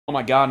Oh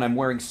my god, and I'm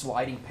wearing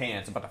sliding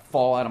pants. I'm about to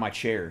fall out of my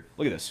chair.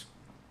 Look at this.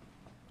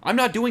 I'm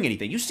not doing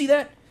anything. You see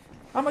that?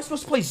 How am I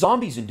supposed to play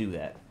zombies and do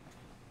that?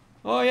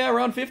 Oh yeah,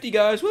 round 50,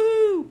 guys.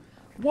 Woo!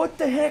 What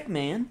the heck,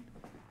 man?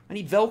 I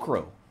need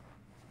Velcro.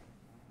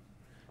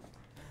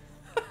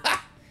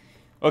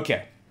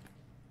 Okay.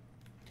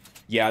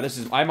 Yeah, this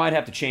is... I might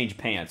have to change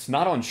pants.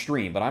 Not on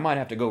stream, but I might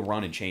have to go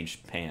run and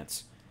change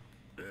pants.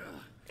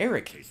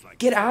 Eric,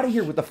 get out of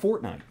here with the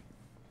Fortnite.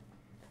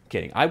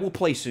 Kidding. I will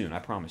play soon, I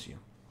promise you.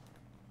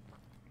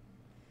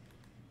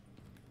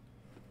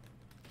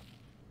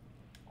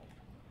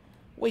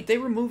 Wait, they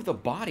removed the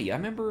body. I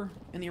remember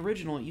in the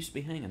original it used to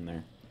be hanging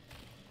there.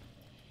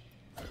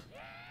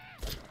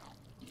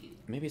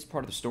 Maybe it's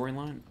part of the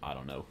storyline? I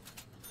don't know.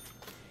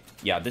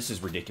 Yeah, this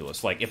is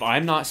ridiculous. Like, if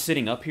I'm not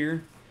sitting up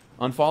here,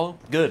 unfollow,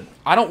 good.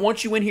 I don't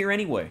want you in here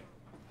anyway.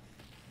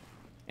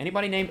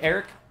 Anybody named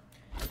Eric?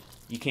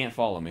 You can't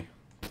follow me.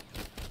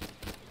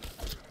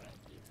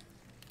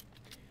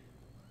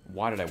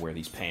 Why did I wear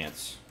these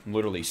pants? I'm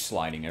literally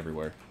sliding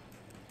everywhere.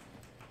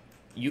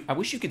 I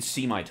wish you could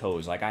see my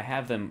toes. Like, I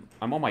have them...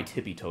 I'm on my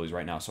tippy toes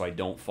right now, so I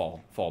don't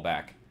fall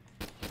back.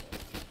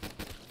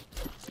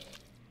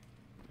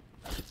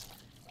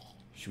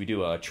 Should we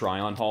do a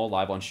try-on haul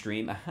live on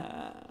stream?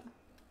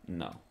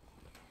 No.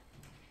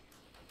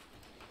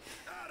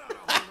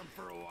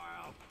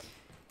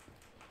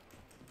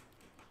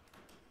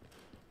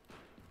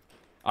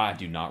 I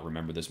do not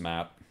remember this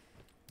map.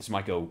 This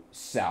might go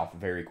south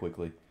very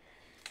quickly.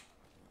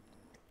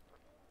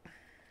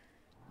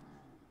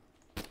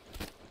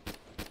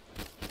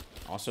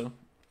 Also,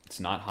 it's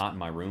not hot in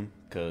my room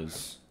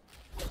because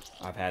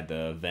I've had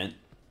the vent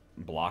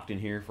blocked in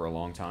here for a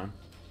long time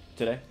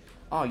today.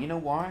 Oh, you know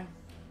why?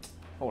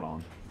 Hold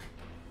on.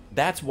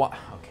 That's why.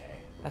 Okay,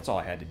 that's all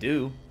I had to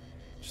do.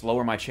 Just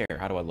lower my chair.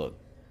 How do I look?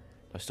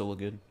 Do I still look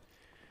good?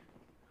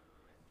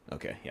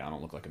 Okay, yeah, I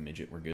don't look like a midget. We're good.